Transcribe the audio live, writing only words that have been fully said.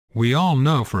We all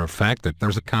know for a fact that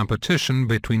there's a competition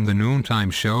between the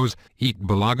noontime shows Eat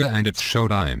Bulaga and It's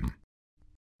Showtime.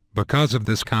 Because of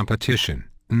this competition,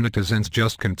 netizens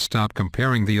just can't stop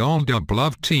comparing the AlDub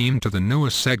love team to the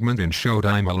newest segment in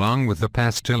Showtime along with the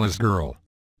Pastillas girl.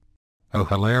 A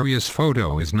hilarious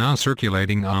photo is now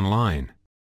circulating online.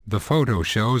 The photo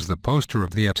shows the poster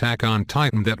of the Attack on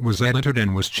Titan that was edited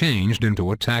and was changed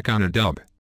into Attack on AlDub.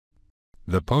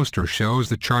 The poster shows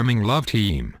the charming love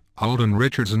team, Alden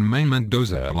Richards and May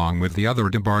Mendoza along with the other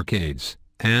Dabarkads,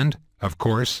 and, of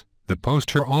course, the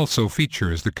poster also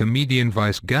features the comedian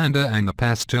Vice Ganda and the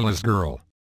Pastillas girl.